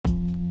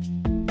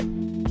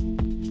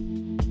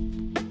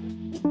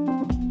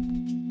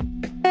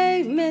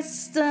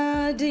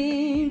Mr.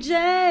 DJ,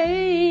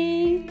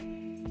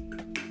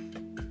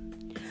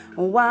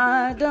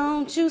 why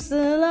don't you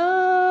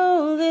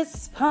slow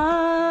this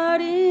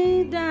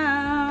party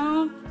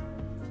down?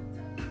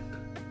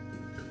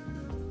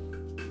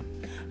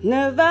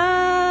 Nobody's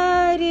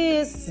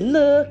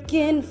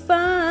looking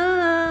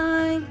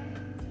fine.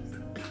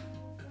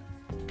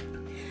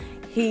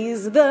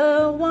 He's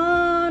the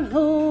one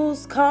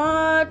who's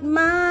caught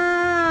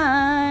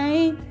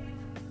my.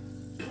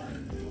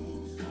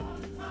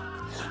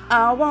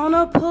 I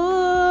wanna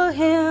pull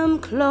him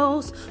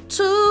close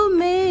to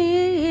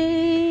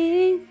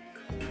me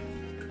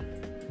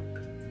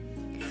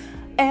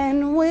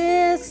and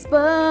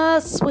whisper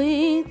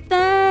sweet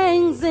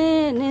things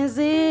in his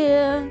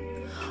ear.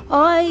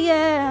 Oh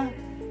yeah,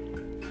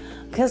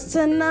 'cause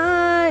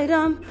tonight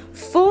I'm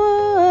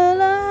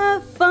full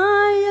of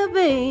fire,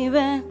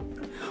 baby.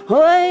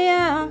 Oh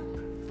yeah,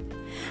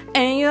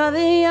 and you're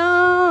the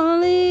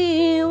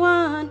only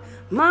one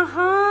my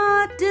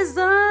heart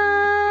desires,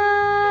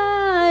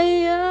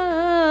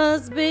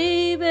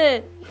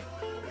 baby.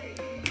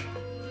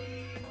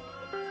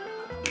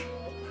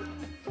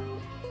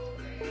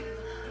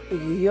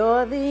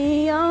 You're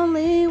the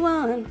only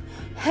one.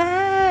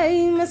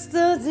 Hey,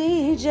 Mr.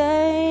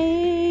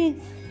 DJ,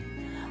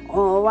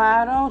 oh,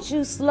 why don't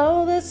you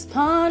slow this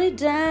party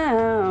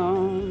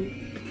down?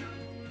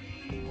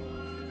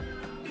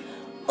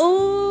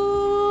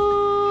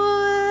 Ooh,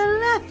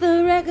 let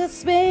the record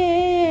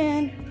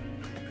spin.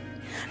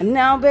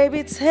 Now,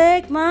 baby,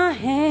 take my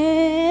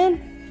hand.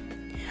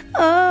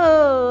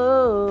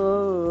 Oh,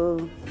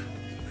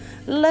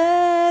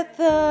 let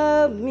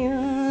the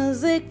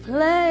music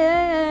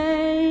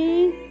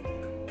play,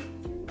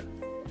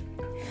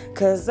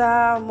 'cause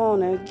I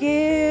wanna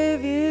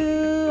give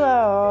you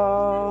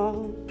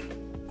all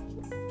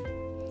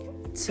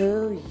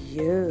to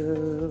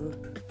you.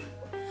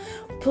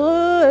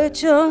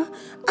 Put your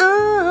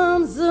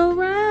arms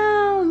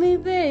around me,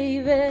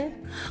 baby.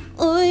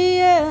 Oh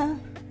yeah,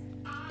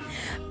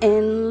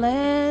 and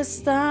let's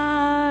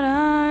start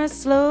our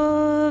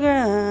slow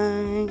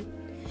grind.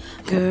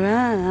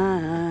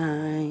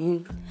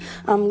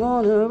 I'm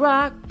gonna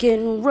rock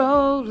and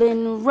roll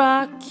and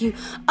rock you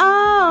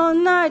all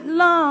night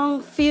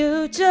long,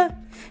 future.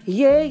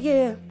 Yeah,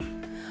 yeah.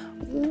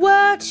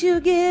 What you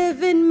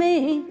giving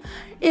me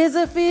is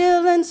a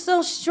feeling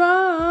so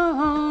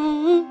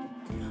strong,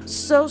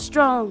 so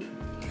strong.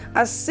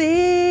 I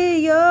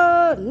see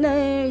your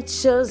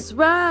nature's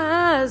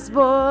rise,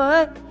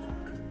 boy.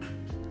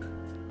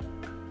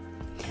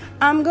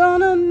 I'm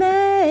gonna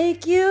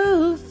make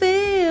you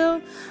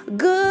feel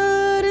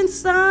good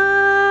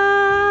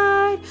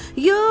inside.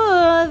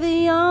 You're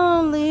the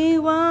only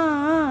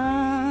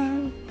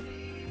one.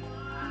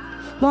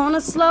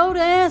 Wanna slow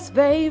dance,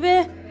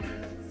 baby?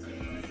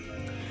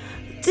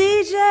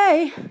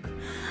 DJ,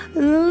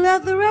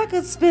 let the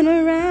record spin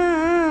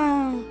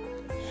around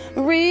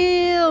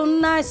real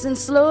nice and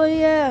slow,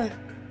 yeah.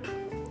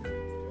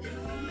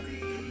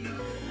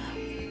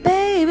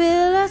 Baby,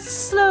 let's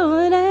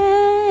slow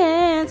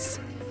dance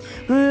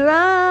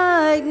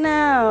right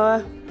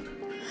now.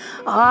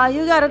 All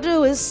you gotta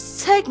do is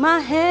take my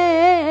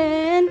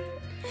hand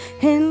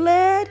and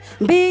let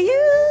beauty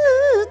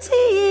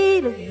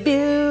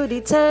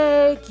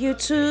take you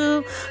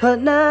to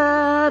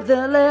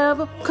another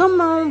level.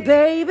 Come on,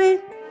 baby.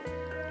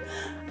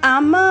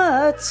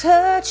 I'ma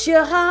touch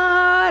your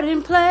heart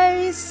in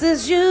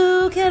places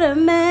you can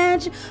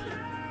imagine.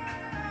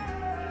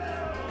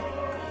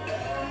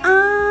 I'm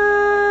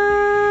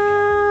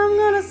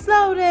gonna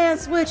slow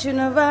dance with you,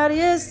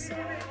 nobody else.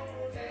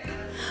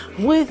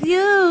 With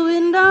you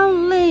and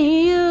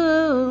only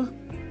you.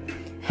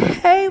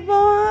 Hey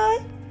boy,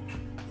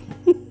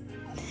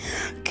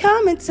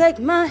 come and take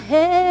my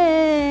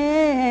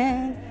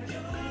hand.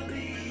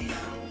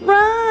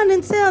 Run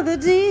and tell the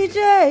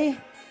DJ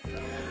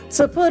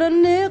to put a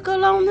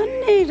nickel on the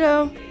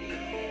needle.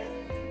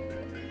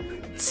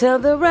 Tell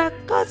the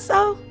record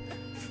so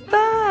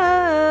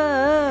far.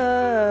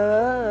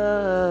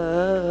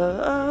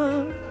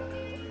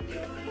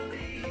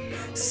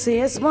 See,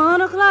 it's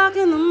 1 o'clock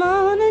in the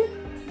morning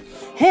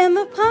and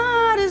the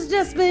party's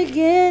just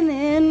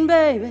beginning,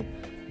 baby.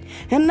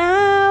 And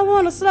I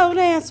wanna slow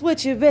dance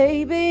with you,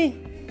 baby,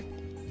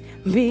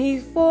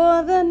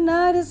 before the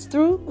night is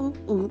through.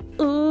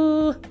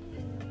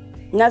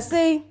 Now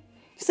see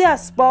how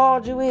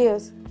spoiled you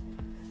is?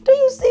 Do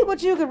you see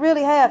what you could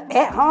really have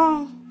at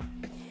home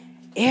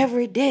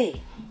every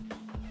day?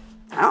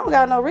 I don't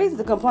got no reason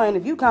to complain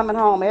if you coming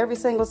home every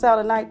single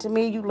Saturday night to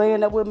me, you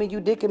laying up with me, you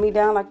dicking me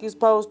down like you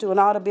supposed to, and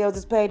all the bills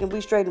is paid and we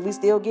straight and we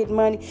still getting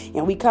money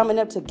and we coming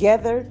up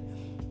together.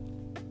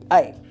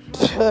 Hey,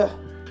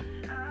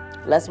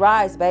 let's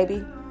rise,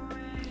 baby.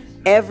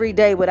 Every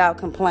day without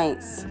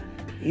complaints.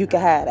 You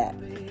can have that.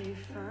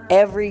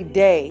 Every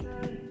day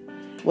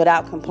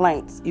without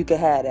complaints. You can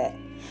have that.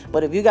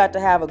 But if you got to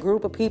have a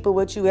group of people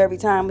with you every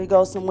time we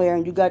go somewhere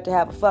and you got to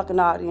have a fucking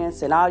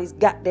audience and all these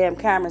goddamn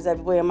cameras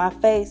everywhere in my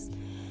face,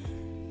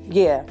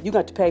 Yeah, you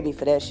got to pay me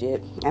for that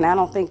shit. And I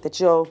don't think that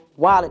your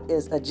wallet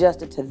is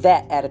adjusted to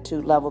that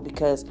attitude level,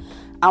 because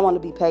I want to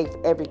be paid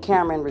for every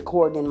camera and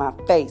recording in my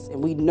face.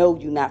 And we know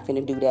you not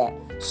finna do that.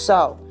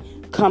 So,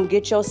 come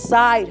get your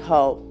side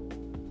hoe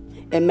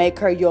and make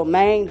her your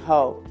main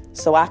hoe,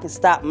 so I can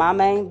stop my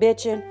main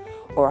bitching,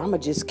 or I'm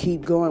going to just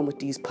keep going with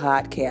these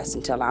podcasts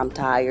until I'm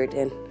tired.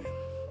 And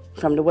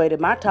from the way that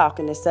my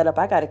talking is set up,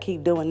 I got to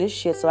keep doing this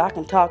shit so I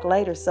can talk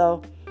later.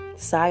 So,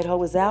 side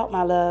hoe is out,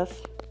 my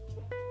love.